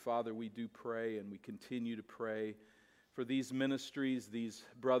Father, we do pray and we continue to pray for these ministries, these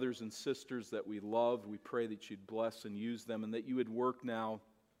brothers and sisters that we love. We pray that you'd bless and use them and that you would work now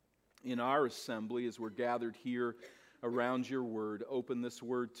in our assembly as we're gathered here around your word. Open this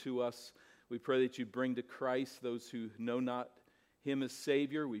word to us. We pray that you'd bring to Christ those who know not him as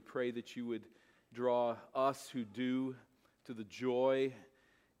Savior. We pray that you would draw us who do to the joy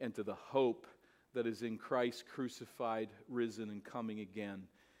and to the hope that is in Christ crucified, risen, and coming again.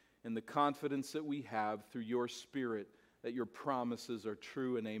 And the confidence that we have through your Spirit that your promises are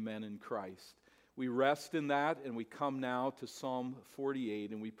true and amen in Christ. We rest in that, and we come now to Psalm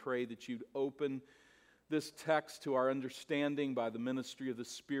 48, and we pray that you'd open this text to our understanding by the ministry of the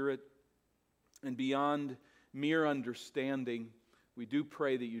Spirit. And beyond mere understanding, we do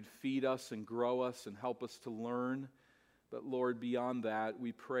pray that you'd feed us and grow us and help us to learn. But Lord, beyond that,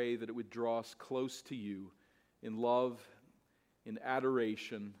 we pray that it would draw us close to you in love, in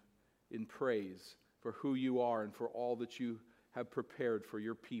adoration, in praise for who you are and for all that you have prepared for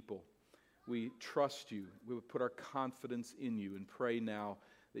your people. We trust you. We would put our confidence in you and pray now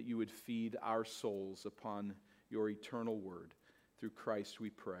that you would feed our souls upon your eternal word. Through Christ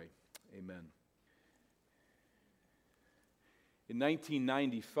we pray. Amen. In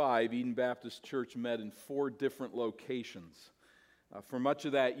 1995, Eden Baptist Church met in 4 different locations. For much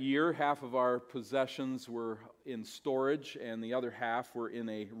of that year, half of our possessions were in storage and the other half were in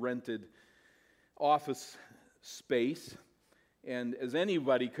a rented office space. And as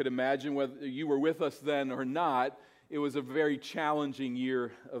anybody could imagine, whether you were with us then or not, it was a very challenging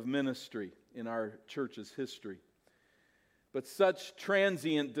year of ministry in our church's history. But such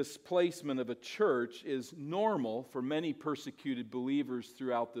transient displacement of a church is normal for many persecuted believers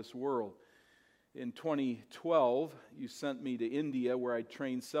throughout this world. In 2012, you sent me to India, where I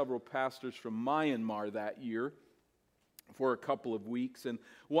trained several pastors from Myanmar that year for a couple of weeks. And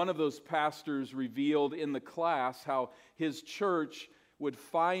one of those pastors revealed in the class how his church would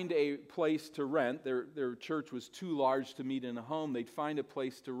find a place to rent. Their church was too large to meet in a home. They'd find a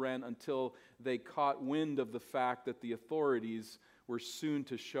place to rent until they caught wind of the fact that the authorities were soon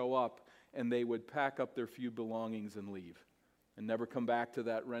to show up, and they would pack up their few belongings and leave and never come back to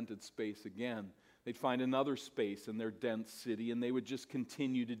that rented space again. They'd find another space in their dense city, and they would just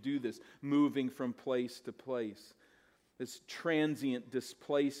continue to do this, moving from place to place. This transient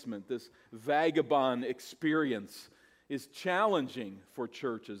displacement, this vagabond experience is challenging for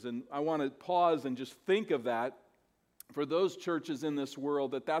churches. And I want to pause and just think of that for those churches in this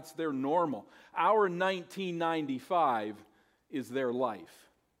world, that's their normal. Our 1995 is their life.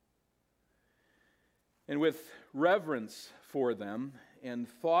 And with reverence for them and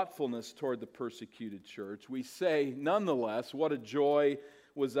thoughtfulness toward the persecuted church, we say, nonetheless, what a joy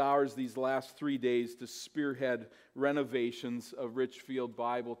was ours these last 3 days to spearhead renovations of Richfield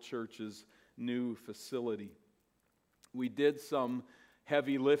Bible Church's new facility. We did some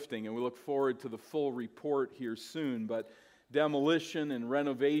heavy lifting, and we look forward to the full report here soon, but demolition and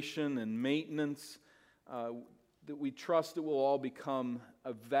renovation and maintenance, that we trust it will all become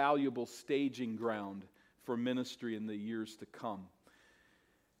a valuable staging ground for ministry in the years to come.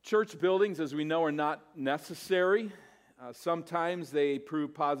 Church buildings, as we know, are not necessary. Sometimes they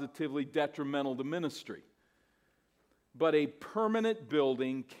prove positively detrimental to ministry. But a permanent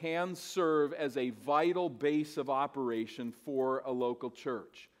building can serve as a vital base of operation for a local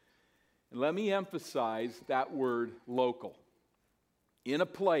church. And let me emphasize that word, local. In a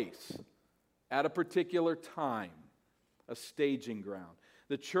place, at a particular time, a staging ground.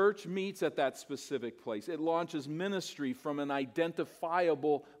 The church meets at that specific place. It launches ministry from an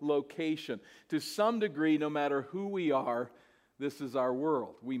identifiable location. To some degree, no matter who we are, this is our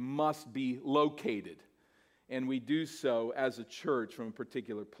world. We must be located. And we do so as a church from a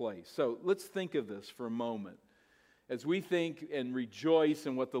particular place. So let's think of this for a moment as we think and rejoice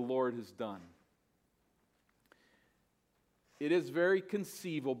in what the Lord has done. It is very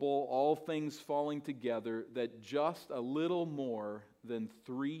conceivable, all things falling together, that just a little more than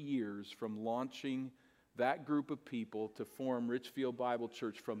 3 years from launching that group of people to form Richfield Bible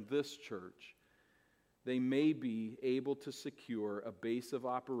Church from this church, they may be able to secure a base of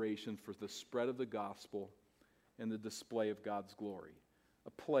operation for the spread of the gospel and the display of God's glory,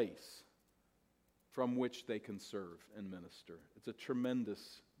 a place from which they can serve and minister. It's a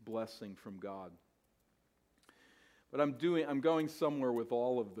tremendous blessing from God. But I'm going somewhere with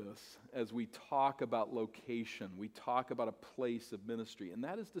all of this as we talk about location. We talk about a place of ministry, and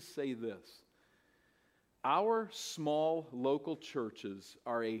that is to say this. Our small local churches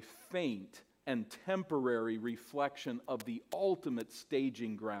are a faint and temporary reflection of the ultimate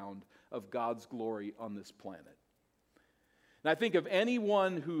staging ground of God's glory on this planet. And I think of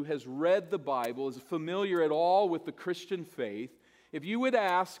anyone who has read the Bible, is familiar at all with the Christian faith, if you would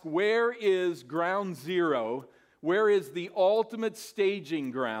ask, where is ground zero? Where is the ultimate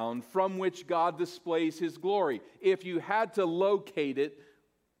staging ground from which God displays His glory? If you had to locate it,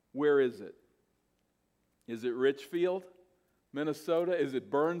 where is it? Is it Richfield, Minnesota? Is it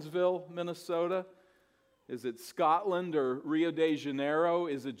Burnsville, Minnesota? Is it Scotland or Rio de Janeiro?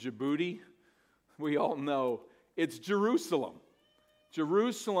 Is it Djibouti? We all know it's Jerusalem.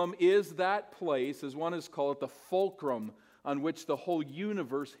 Jerusalem is that place, as one has called it, the fulcrum on which the whole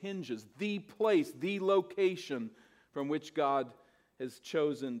universe hinges. The place, the location from which God has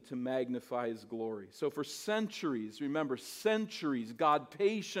chosen to magnify His glory. So for centuries, remember, centuries, God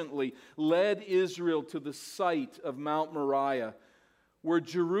patiently led Israel to the site of Mount Moriah, where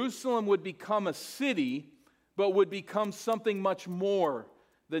Jerusalem would become a city, but would become something much more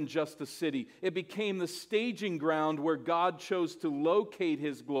than just a city. It became the staging ground where God chose to locate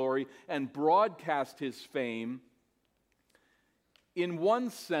His glory and broadcast His fame, in one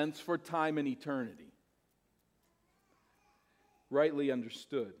sense, for time and eternity. Rightly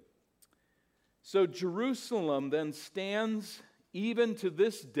understood. So Jerusalem then stands, even to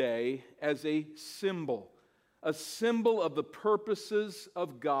this day, as a symbol of the purposes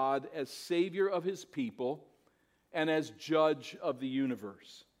of God as Savior of His people and as Judge of the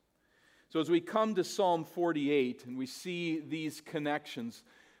universe. So as we come to Psalm 48 and we see these connections,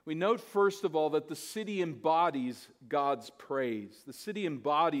 we note first of all that the city embodies God's praise. The city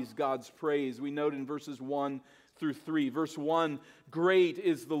embodies God's praise. We note in verses 1 through 3. Verse 1, great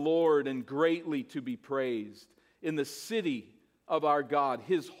is the Lord and greatly to be praised in the city of our God,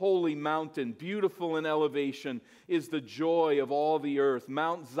 His holy mountain, beautiful in elevation, is the joy of all the earth.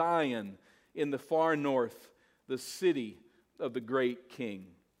 Mount Zion in the far north, the city of the great King.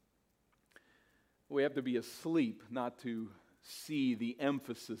 We have to be asleep not to see the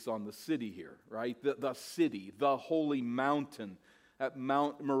emphasis on the city here, right? The city, the holy mountain at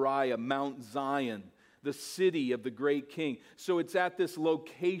Mount Moriah, Mount Zion, the city of the great King. So it's at this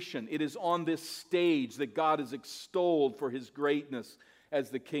location, it is on this stage that God is extolled for His greatness as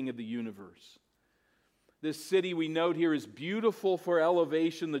the King of the universe. This city we note here is beautiful for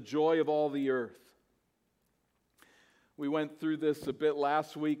elevation, the joy of all the earth. We went through this a bit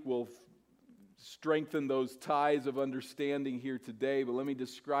last week. We'll strengthen those ties of understanding here today, but let me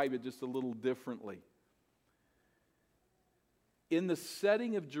describe it just a little differently. In the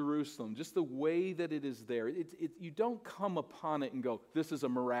setting of Jerusalem, just the way that it is there, you don't come upon it and go, this is a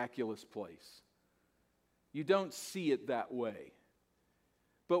miraculous place. You don't see it that way.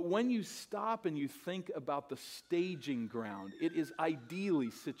 But when you stop and you think about the staging ground, it is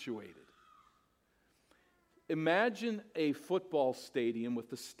ideally situated. Imagine a football stadium with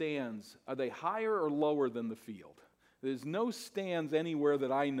the stands. Are they higher or lower than the field? There's no stands anywhere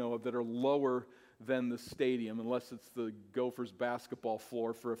that I know of that are lower than the stadium, unless it's the Gophers basketball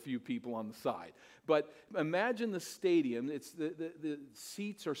floor for a few people on the side. But imagine the stadium. It's the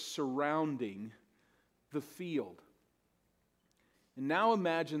seats are surrounding the field. And now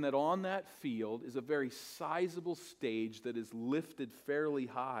imagine that on that field is a very sizable stage that is lifted fairly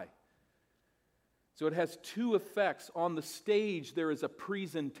high. So it has two effects. On the stage, there is a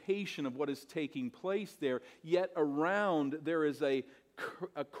presentation of what is taking place there, yet around there is a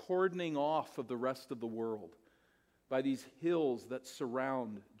cordoning off of the rest of the world by these hills that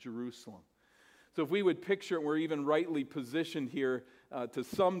surround Jerusalem. So if we would picture it, we're even rightly positioned here to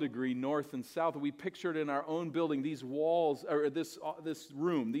some degree, north and south. We picture it in our own building, these walls, or this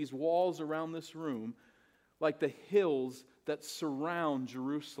room, these walls around this room, like the hills that surround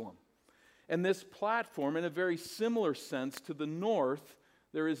Jerusalem. And this platform, in a very similar sense to the north,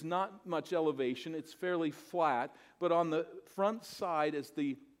 there is not much elevation. It's fairly flat. But on the front side, as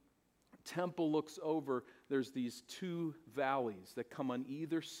the temple looks over, there's these two valleys that come on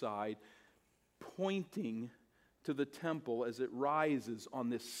either side, pointing to the temple as it rises on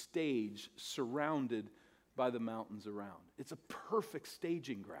this stage surrounded by the mountains around. It's a perfect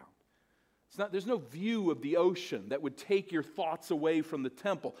staging ground. There's no view of the ocean that would take your thoughts away from the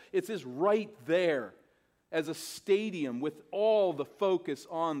temple. It's just right there as a stadium with all the focus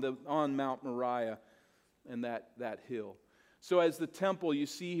on Mount Moriah and that hill. So as the temple, you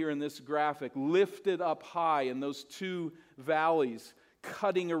see here in this graphic, lifted up high in those two valleys,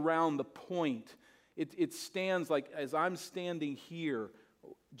 cutting around the point, it stands like, as I'm standing here,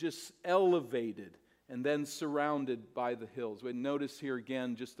 just elevated and then surrounded by the hills. We notice here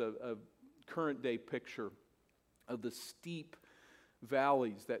again just a current day picture of the steep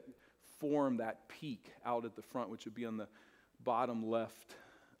valleys that form that peak out at the front, which would be on the bottom left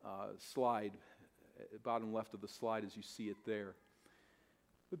slide bottom left of the slide as you see it there.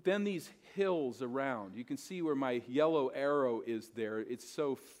 But then these hills around, you can see where my yellow arrow is there. It's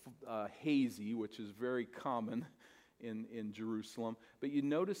so hazy, which is very common in Jerusalem. But you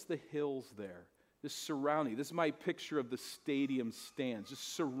notice the hills there, this surrounding. This is my picture of the stadium stands,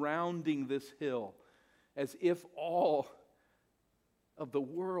 just surrounding this hill, as if all of the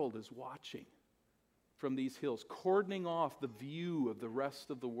world is watching from these hills, cordoning off the view of the rest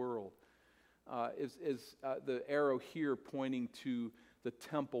of the world. The arrow here pointing to the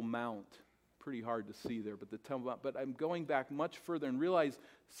Temple Mount. Pretty hard to see there, but the Temple Mount. But I'm going back much further and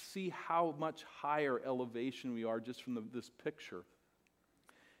see how much higher elevation we are just from this picture.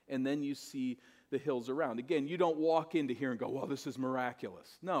 And then you see the hills around. Again, you don't walk into here and go, well, this is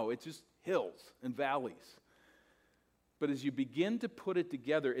miraculous. No, it's just hills and valleys. But as you begin to put it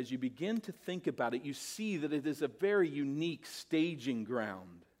together, as you begin to think about it, you see that it is a very unique staging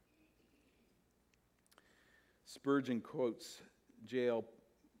ground. Spurgeon quotes J.L.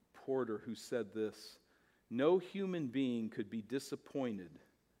 Porter, who said this: "No human being could be disappointed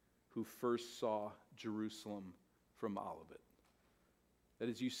who first saw Jerusalem from Olivet." That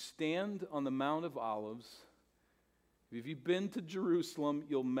as you stand on the Mount of Olives, if you've been to Jerusalem,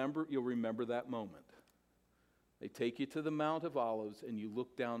 you'll remember that moment. They take you to the Mount of Olives, and you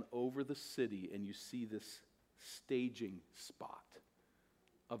look down over the city, and you see this staging spot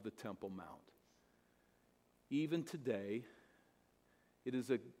of the Temple Mount. Even today, it is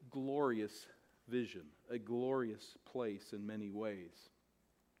a glorious vision, a glorious place in many ways.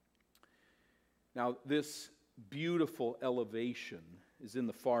 Now, this beautiful elevation is in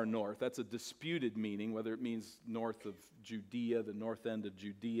the far north. That's a disputed meaning, whether it means north of Judea, the north end of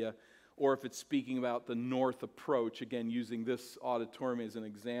Judea, or if it's speaking about the north approach, again, using this auditorium as an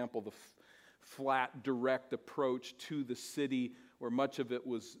example, the flat, direct approach to the city where much of it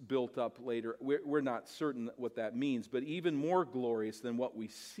was built up later. We're not certain what that means, but even more glorious than what we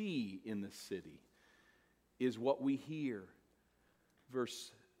see in the city is what we hear.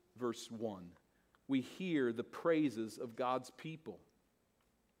 Verse 1. We hear the praises of God's people.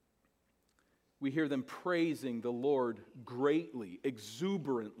 We hear them praising the Lord greatly,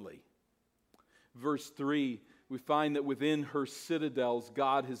 exuberantly. Verse 3, we find that within her citadels,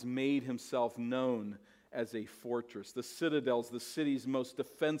 God has made himself known as a fortress. The citadels, the city's most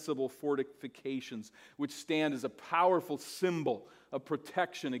defensible fortifications, which stand as a powerful symbol of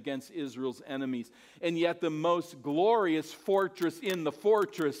protection against Israel's enemies. And yet the most glorious fortress in the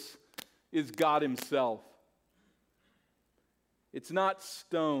fortress is God himself. It's not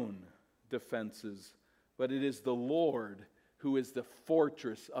stone defenses, but it is the Lord who is the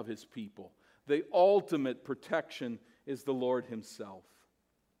fortress of his people. The ultimate protection is the Lord himself.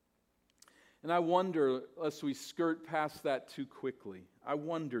 And I wonder, lest we skirt past that too quickly, I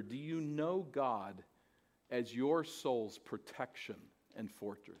wonder, do you know God as your soul's protection and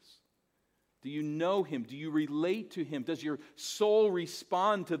fortress? Do you know him? Do you relate to him? Does your soul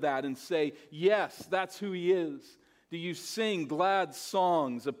respond to that and say, yes, that's who he is? Do you sing glad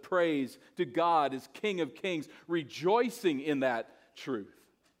songs of praise to God as King of Kings, rejoicing in that truth?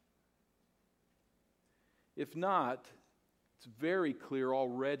 If not, it's very clear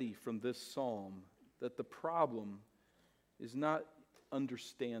already from this psalm that the problem is not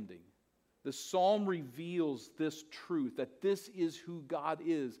understanding. The psalm reveals this truth, that this is who God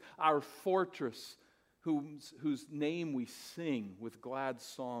is, our fortress, whose name we sing with glad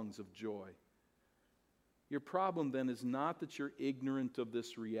songs of joy. Your problem then is not that you're ignorant of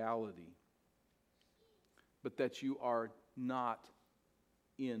this reality, but that you are not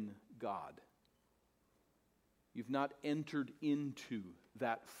in God. You've not entered into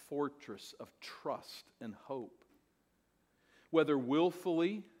that fortress of trust and hope. Whether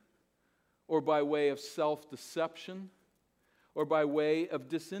willfully, or by way of self-deception, or by way of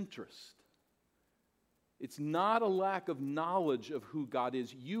disinterest. It's not a lack of knowledge of who God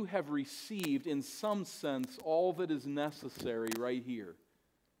is. You have received, in some sense, all that is necessary right here.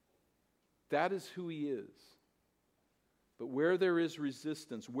 That is who he is. But where there is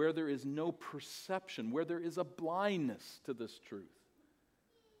resistance, where there is no perception, where there is a blindness to this truth,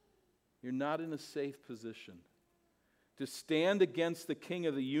 you're not in a safe position. To stand against the King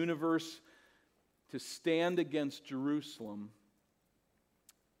of the universe, to stand against Jerusalem,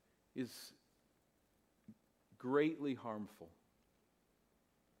 is greatly harmful.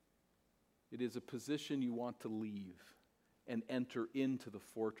 It is a position you want to leave and enter into the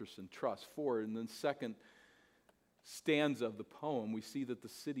fortress and trust. For in the second stanza of the poem, we see that the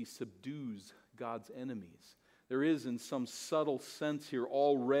city subdues God's enemies. There is, in some subtle sense here,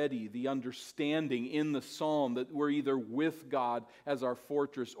 already the understanding in the psalm that we're either with God as our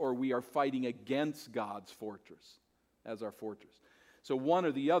fortress or we are fighting against God's fortress as our fortress. So one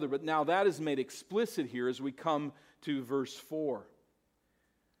or the other, but now that is made explicit here as we come to verse 4.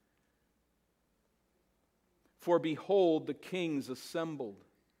 For behold, the kings assembled.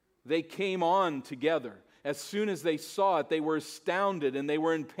 They came on together. As soon as they saw it, they were astounded and they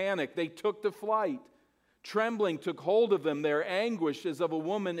were in panic. They took to flight. Trembling took hold of them, their anguish as of a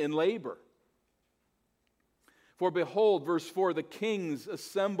woman in labor. For behold, verse 4, the kings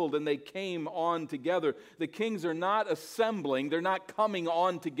assembled and they came on together. The kings are not assembling, they're not coming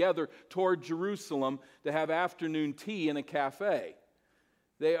on together toward Jerusalem to have afternoon tea in a cafe.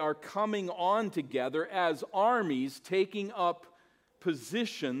 They are coming on together as armies taking up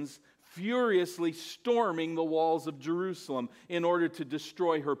positions, furiously storming the walls of Jerusalem in order to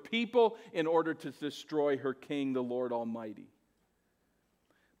destroy her people, in order to destroy her king, the Lord Almighty.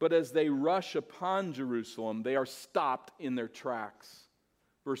 But as they rush upon Jerusalem, they are stopped in their tracks.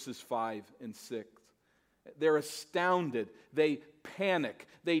 Verses 5 and 6. They're astounded. They panic.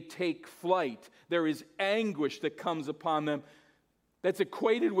 They take flight. There is anguish that comes upon them that's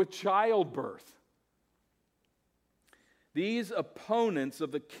equated with childbirth. These opponents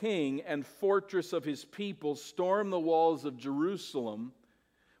of the king and fortress of his people storm the walls of Jerusalem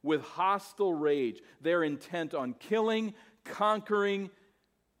with hostile rage. They're intent on killing, conquering,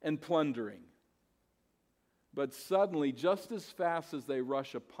 and plundering. But suddenly, just as fast as they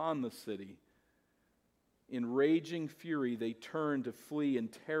rush upon the city, in raging fury, they turn to flee in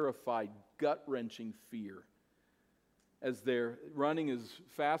terrified, gut-wrenching fear, as they're running as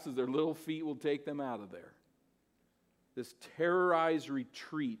fast as their little feet will take them out of there. This terrorized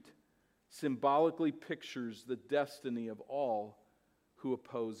retreat symbolically pictures the destiny of all who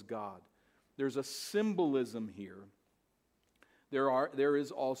oppose God. There's a symbolism here. There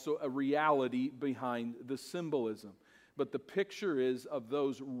is also a reality behind the symbolism. But the picture is of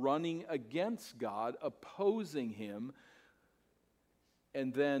those running against God, opposing Him,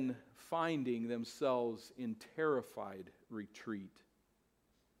 and then finding themselves in terrified retreat.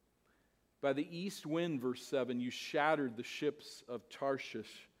 By the east wind, verse 7, you shattered the ships of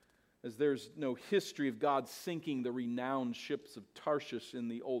Tarshish. As there's no history of God sinking the renowned ships of Tarshish in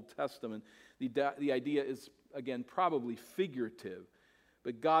the Old Testament, the idea is, again, probably figurative.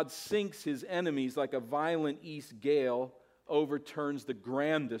 But God sinks His enemies like a violent east gale overturns the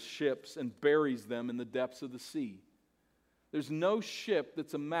grandest ships and buries them in the depths of the sea. There's no ship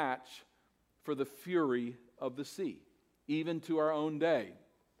that's a match for the fury of the sea, even to our own day.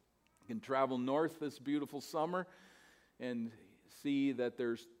 You can travel north this beautiful summer and see that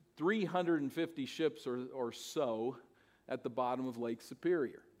there's 350 ships or so at the bottom of Lake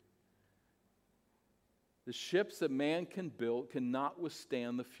Superior. The ships that man can build cannot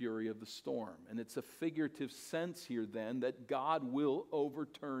withstand the fury of the storm. And it's a figurative sense here then that God will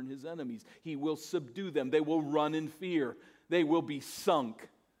overturn His enemies. He will subdue them. They will run in fear. They will be sunk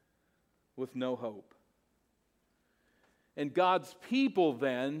with no hope. And God's people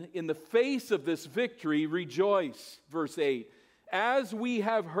then, in the face of this victory, rejoice. Verse 8, as we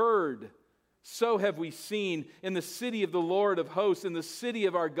have heard, so have we seen in the city of the Lord of hosts, in the city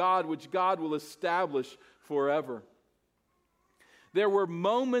of our God, which God will establish forever. There were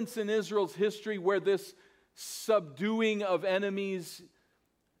moments in Israel's history where this subduing of enemies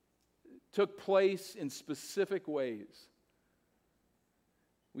took place in specific ways.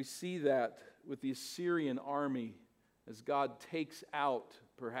 We see that with the Assyrian army as God takes out,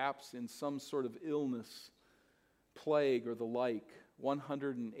 perhaps in some sort of illness, plague or the like,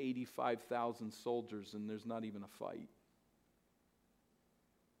 185,000 soldiers, and there's not even a fight.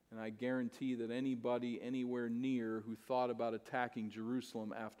 And I guarantee that anybody anywhere near who thought about attacking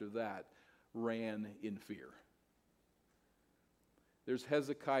Jerusalem after that ran in fear. There's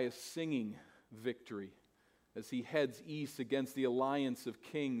Hezekiah singing victory as he heads east against the alliance of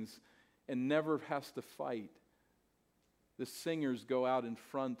kings and never has to fight. The singers go out in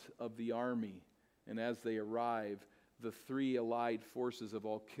front of the army, and as they arrive, the three allied forces have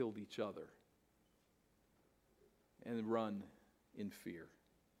all killed each other and run in fear.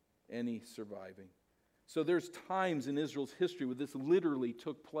 Any surviving. So there's times in Israel's history where this literally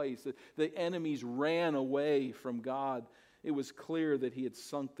took place. The enemies ran away from God. It was clear that He had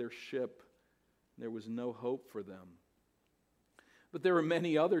sunk their ship. There was no hope for them. But there were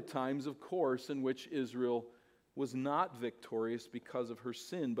many other times, of course, in which Israel was not victorious because of her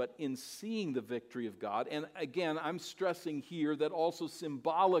sin, but in seeing the victory of God, and again, I'm stressing here that also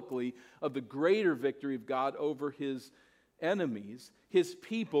symbolically of the greater victory of God over His enemies, His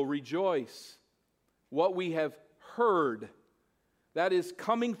people rejoice. what we have heard. That is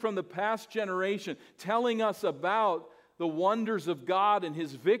coming from the past generation, telling us about the wonders of God and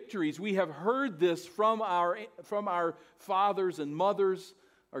His victories. We have heard this from our fathers and mothers,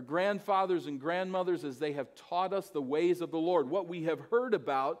 our grandfathers and grandmothers, as they have taught us the ways of the Lord. What we have heard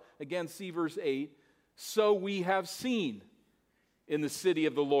about, again, see verse 8, so we have seen in the city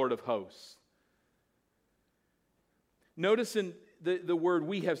of the Lord of hosts. Notice in the word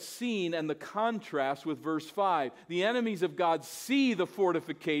we have seen and the contrast with verse 5. The enemies of God see the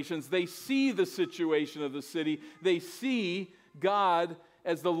fortifications. They see the situation of the city. They see God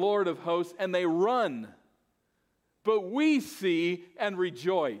as the Lord of hosts, and they run. But we see and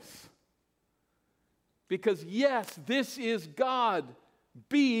rejoice. Because yes, this is God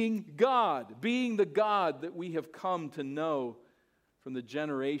being the God that we have come to know from the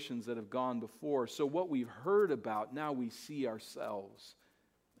generations that have gone before. So what we've heard about, now we see ourselves.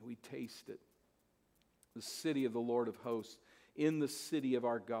 We taste it. The city of the Lord of hosts, in the city of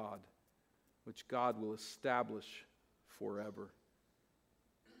our God, which God will establish forever.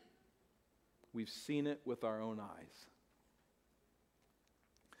 We've seen it with our own eyes.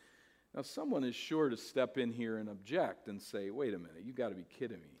 Now, someone is sure to step in here and object and say, wait a minute, you've got to be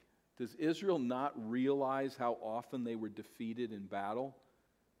kidding me. Does Israel not realize how often they were defeated in battle?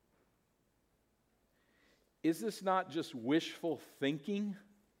 Is this not just wishful thinking?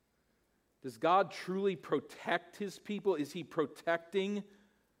 Does God truly protect His people? Is He protecting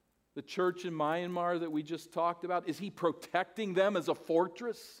the church in Myanmar that we just talked about? Is He protecting them as a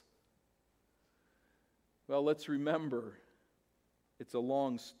fortress? Well, let's remember, it's a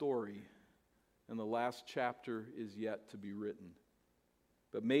long story, and the last chapter is yet to be written.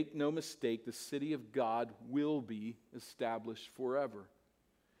 But make no mistake, the city of God will be established forever.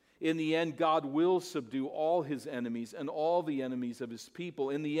 In the end, God will subdue all His enemies and all the enemies of His people.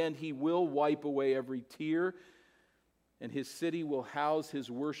 In the end, He will wipe away every tear, and His city will house His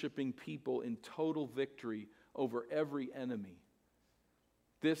worshiping people in total victory over every enemy.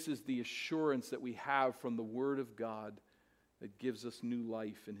 This is the assurance that we have from the Word of God that gives us new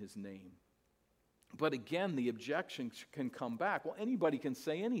life in His name. But again, the objection can come back. Well, anybody can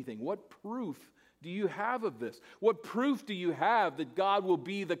say anything. What proof do you have of this? What proof do you have that God will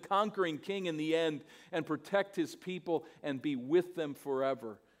be the conquering king in the end and protect His people and be with them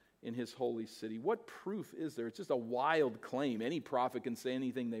forever in His holy city? What proof is there? It's just a wild claim. Any prophet can say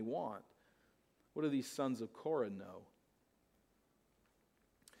anything they want. What do these sons of Korah know?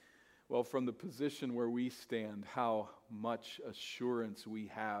 Well, from the position where we stand, how much assurance we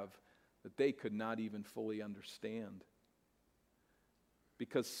have that they could not even fully understand.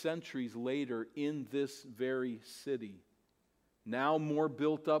 Because centuries later, in this very city, now more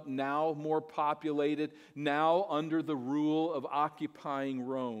built up, now more populated, now under the rule of occupying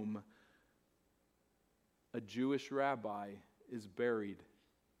Rome, a Jewish rabbi is buried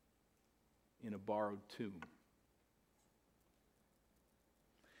in a borrowed tomb.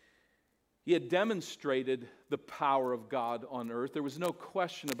 He had demonstrated the power of God on earth. There was no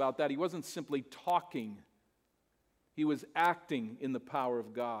question about that. He wasn't simply talking. He was acting in the power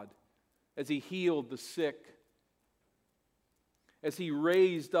of God as He healed the sick, as He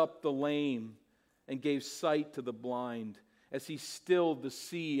raised up the lame and gave sight to the blind, as He stilled the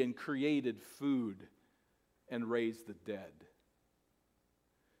sea and created food and raised the dead.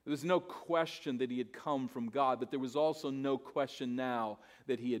 There was no question that He had come from God, but there was also no question now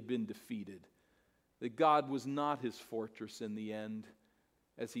that He had been defeated. That God was not His fortress in the end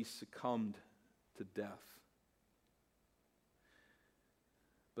as He succumbed to death.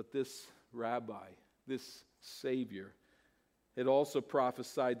 But this rabbi, this Savior, had also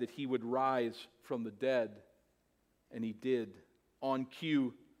prophesied that He would rise from the dead, and He did. On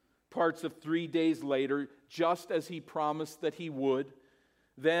cue, parts of 3 days later, just as He promised that He would.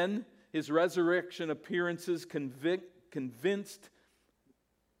 Then His resurrection appearances convinced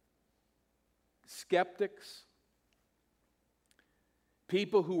skeptics.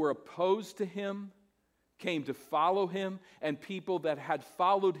 People who were opposed to Him came to follow Him, and people that had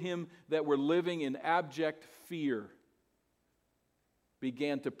followed Him that were living in abject fear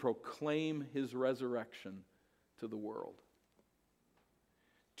began to proclaim His resurrection to the world.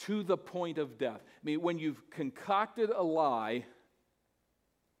 To the point of death. I mean, when you've concocted a lie,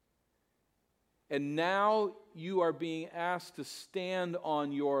 and now you are being asked to stand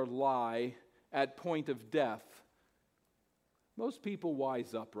on your lie at point of death, most people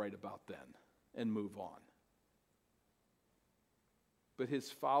wise up right about then and move on. But His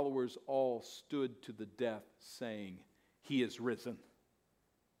followers all stood to the death saying, He is risen.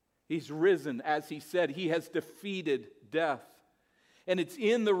 He's risen, as He said. He has defeated death. And it's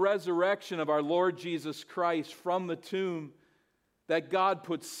in the resurrection of our Lord Jesus Christ from the tomb that God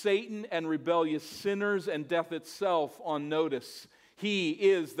puts Satan and rebellious sinners and death itself on notice. He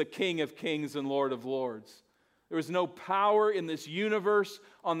is the King of kings and Lord of lords. There is no power in this universe,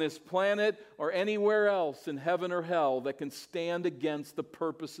 on this planet, or anywhere else in heaven or hell that can stand against the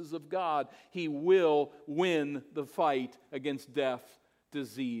purposes of God. He will win the fight against death,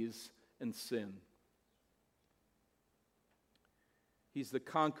 disease, and sin. He's the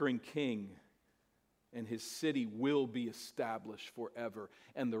conquering king, and his city will be established forever.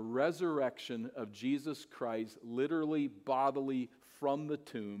 And the resurrection of Jesus Christ, literally, bodily, from the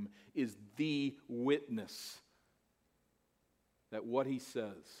tomb, is the witness that what he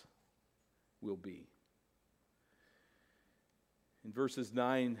says will be. In verses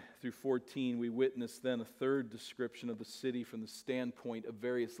 9 through 14, we witness then a third description of the city from the standpoint of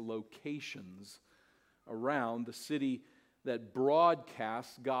various locations around the city that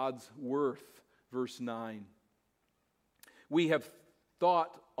broadcasts God's worth. Verse 9. We have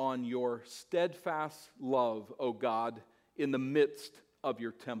thought on your steadfast love, O God, in the midst of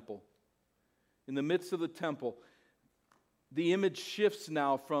your temple. In the midst of the temple, the image shifts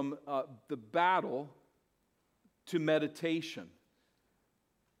now from the battle to meditation.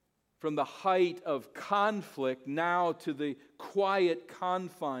 From the height of conflict now to the quiet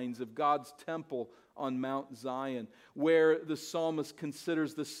confines of God's temple on Mount Zion, where the psalmist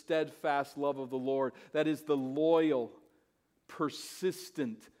considers the steadfast love of the Lord. That is the loyal,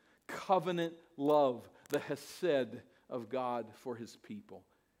 persistent, covenant love, the hesed of God for his people.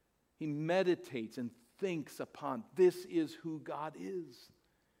 He meditates and thinks upon this is who God is.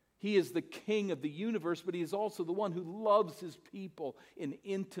 He is the king of the universe, but he is also the one who loves his people in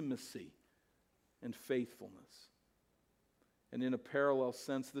intimacy and faithfulness. And in a parallel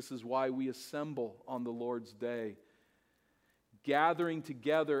sense, this is why we assemble on the Lord's Day. Gathering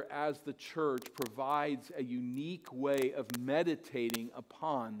together as the church provides a unique way of meditating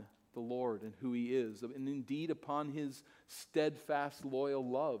upon the Lord and who he is, and indeed upon his steadfast, loyal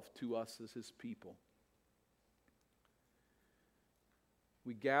love to us as his people.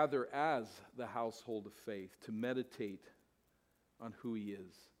 We gather as the household of faith to meditate on who he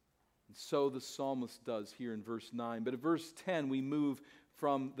is. And so the psalmist does here in verse 9. But at verse 10, we move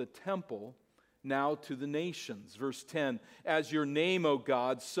from the temple now to the nations. Verse 10, as your name, O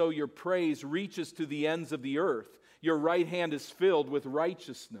God, so your praise reaches to the ends of the earth. Your right hand is filled with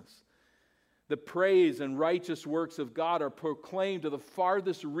righteousness. The praise and righteous works of God are proclaimed to the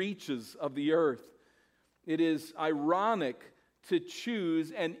farthest reaches of the earth. It is ironic to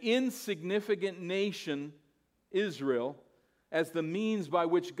choose an insignificant nation, Israel, as the means by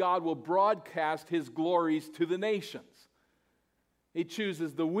which God will broadcast his glories to the nations. He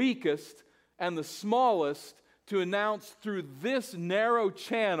chooses the weakest and the smallest to announce through this narrow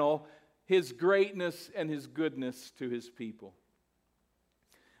channel his greatness and his goodness to his people.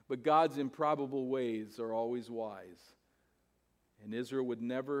 But God's improbable ways are always wise. And Israel would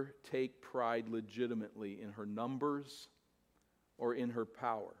never take pride legitimately in her numbers or in her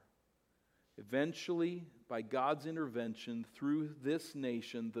power. Eventually, by God's intervention through this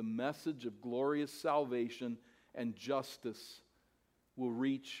nation, the message of glorious salvation and justice will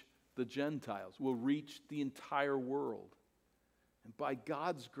reach the Gentiles, will reach the entire world. And by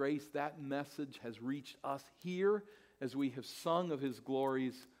God's grace, that message has reached us here as we have sung of his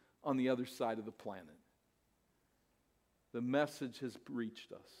glories on the other side of the planet. The message has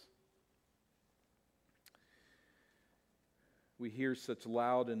reached us. We hear such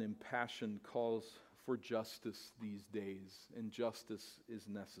loud and impassioned calls for justice these days, and justice is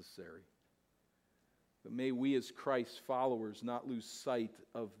necessary. But may we as Christ's followers not lose sight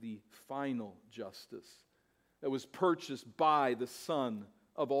of the final justice that was purchased by the Son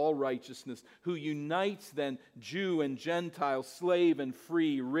of all righteousness, who unites then Jew and Gentile, slave and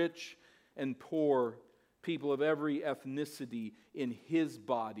free, rich and poor, people of every ethnicity in his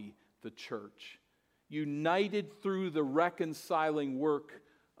body, the church. United through the reconciling work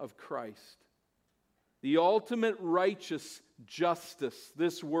of Christ. The ultimate righteous justice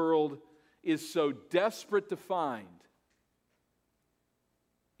this world is so desperate to find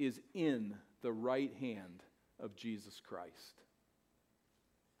is in the right hand of Jesus Christ.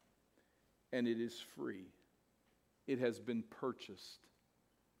 And it is free. It has been purchased.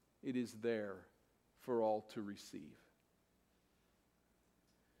 It is there for all to receive.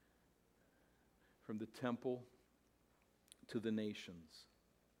 From the temple to the nations.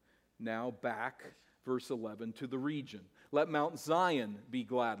 Now back, verse 11, to the region. Let Mount Zion be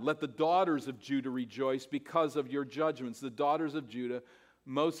glad. Let the daughters of Judah rejoice because of your judgments. The daughters of Judah,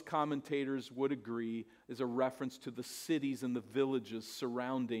 most commentators would agree, is a reference to the cities and the villages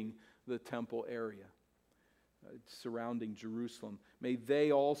surrounding the temple area, surrounding Jerusalem. May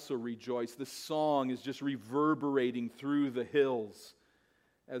they also rejoice. This song is just reverberating through the hills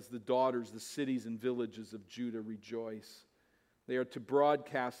as the daughters, the cities and villages of Judah rejoice. They are to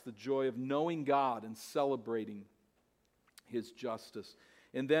broadcast the joy of knowing God and celebrating His justice.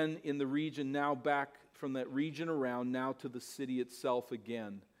 And then in the region, now back from that region around, now to the city itself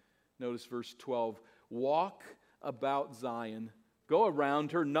again. Notice verse 12. Walk about Zion, go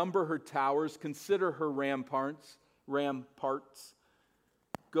around her, number her towers, consider her ramparts.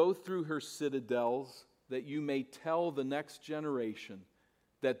 Go through her citadels, that you may tell the next generation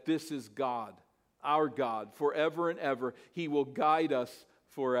that this is God, our God, forever and ever. He will guide us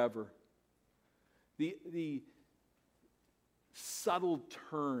forever. The subtle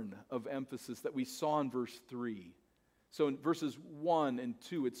turn of emphasis that we saw in verse 3. So in verses 1 and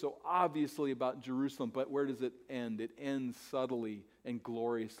 2, it's so obviously about Jerusalem, but where does it end? It ends subtly and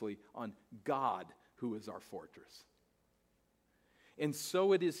gloriously on God, who is our fortress. And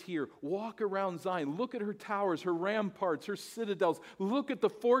so it is here. Walk around Zion. Look at her towers, her ramparts, her citadels. Look at the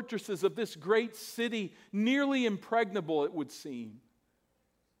fortresses of this great city, nearly impregnable, it would seem.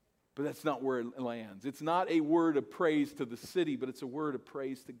 But that's not where it lands. It's not a word of praise to the city, but it's a word of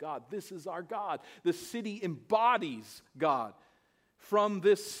praise to God. This is our God. The city embodies God. From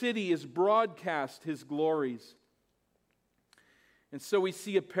this city is broadcast His glories. And so we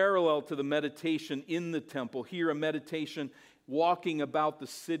see a parallel to the meditation in the temple. Here, a meditation walking about the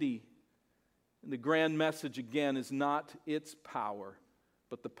city. And the grand message again is not its power,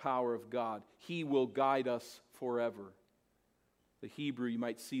 but the power of God. He will guide us forever. The Hebrew, you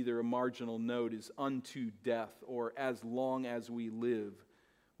might see there a marginal note, is unto death, or as long as we live,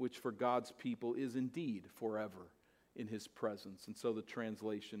 which for God's people is indeed forever in His presence. And so the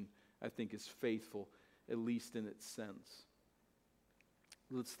translation, I think, is faithful, at least in its sense.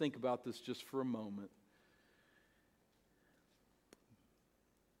 Let's think about this just for a moment.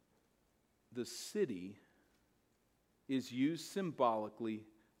 The city is used symbolically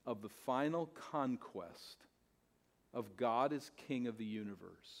of the final conquest of God as King of the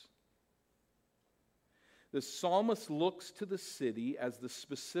universe. The psalmist looks to the city as the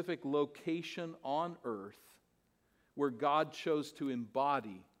specific location on earth where God chose to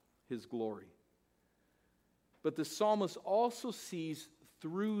embody His glory. But the psalmist also sees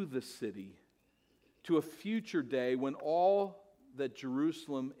through the city to a future day when all that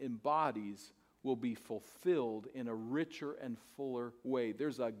Jerusalem embodies will be fulfilled in a richer and fuller way.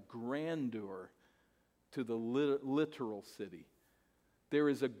 There's a grandeur to the literal city. There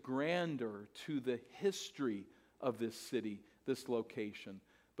is a grandeur to the history of this city, this location.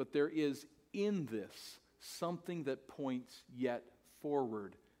 But there is in this something that points yet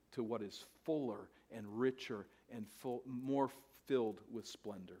forward to what is fuller and richer and more filled with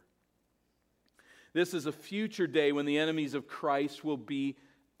splendor. This is a future day when the enemies of Christ will be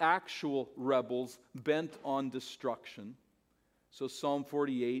actual rebels bent on destruction. So Psalm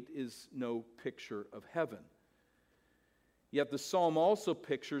 48 is no picture of heaven. Yet the psalm also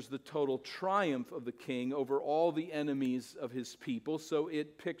pictures the total triumph of the king over all the enemies of his people. So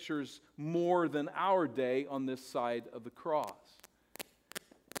it pictures more than our day on this side of the cross.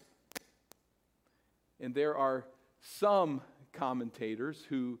 And there are some commentators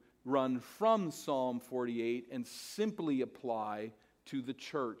who run from Psalm 48 and simply apply to the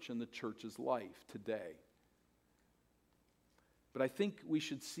church and the church's life today. But I think we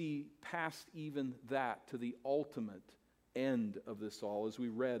should see past even that to the ultimate end of this all, as we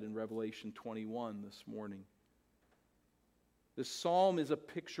read in Revelation 21 this morning. The psalm is a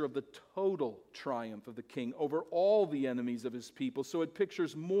picture of the total triumph of the king over all the enemies of his people. So it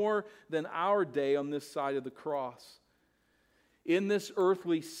pictures more than our day on this side of the cross. In this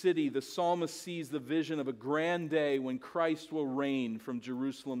earthly city, the psalmist sees the vision of a grand day when Christ will reign from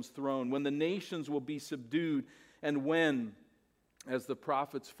Jerusalem's throne, when the nations will be subdued, and when, as the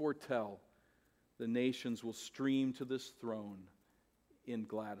prophets foretell, the nations will stream to this throne in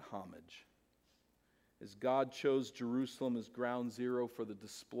glad homage. As God chose Jerusalem as ground zero for the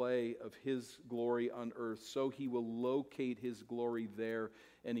display of His glory on earth, so He will locate His glory there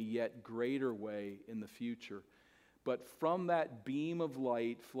in a yet greater way in the future. But from that beam of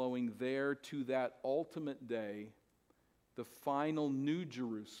light flowing there to that ultimate day, the final New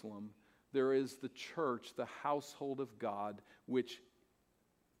Jerusalem, there is the church, the household of God, which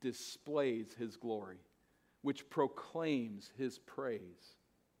displays His glory, which proclaims His praise.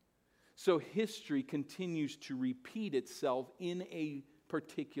 So history continues to repeat itself in a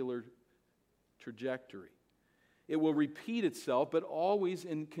particular trajectory. It will repeat itself, but always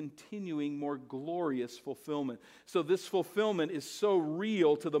in continuing more glorious fulfillment. So this fulfillment is so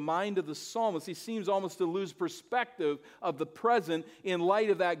real to the mind of the psalmist, he seems almost to lose perspective of the present in light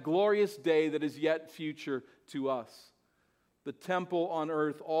of that glorious day that is yet future to us. The temple on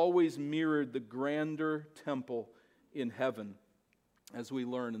earth always mirrored the grander temple in heaven, as we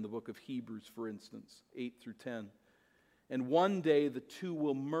learn in the book of Hebrews, for instance, 8 through 10. And one day the two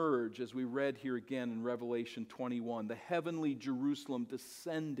will merge, as we read here again in Revelation 21, the heavenly Jerusalem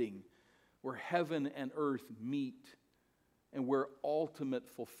descending, where heaven and earth meet, and where ultimate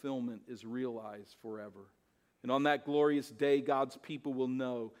fulfillment is realized forever. And on that glorious day, God's people will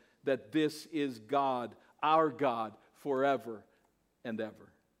know that this is God, our God, forever and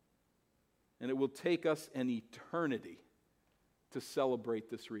ever. And it will take us an eternity to celebrate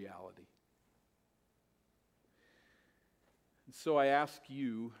this reality. So I ask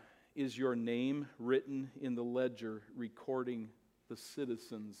you, is your name written in the ledger recording the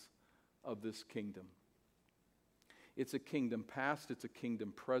citizens of this kingdom? It's a kingdom past, it's a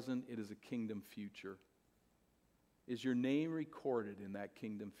kingdom present, it is a kingdom future. Is your name recorded in that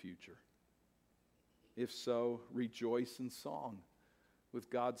kingdom future? If so, rejoice in song with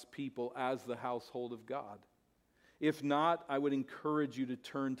God's people as the household of God. If not, I would encourage you to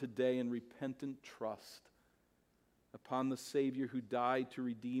turn today in repentant trust upon the Savior who died to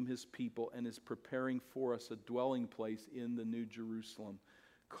redeem his people and is preparing for us a dwelling place in the New Jerusalem.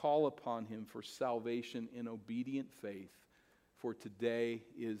 Call upon him for salvation in obedient faith, for today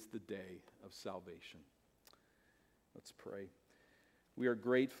is the day of salvation. Let's pray. We are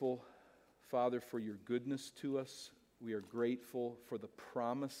grateful, Father, for your goodness to us. We are grateful for the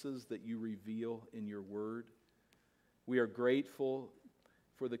promises that you reveal in your word. We are grateful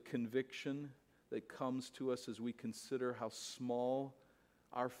for the conviction that comes to us as we consider how small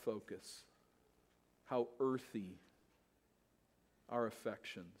our focus, how earthy our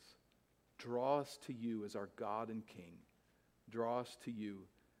affections. Draw us to you as our God and King. Draw us to you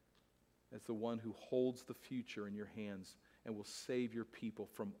as the one who holds the future in your hands and will save your people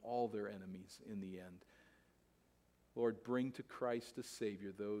from all their enemies in the end. Lord, bring to Christ as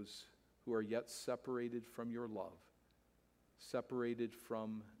Savior those who are yet separated from your love, separated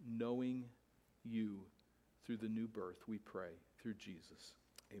from knowing you through the new birth, we pray, through Jesus.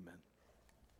 Amen.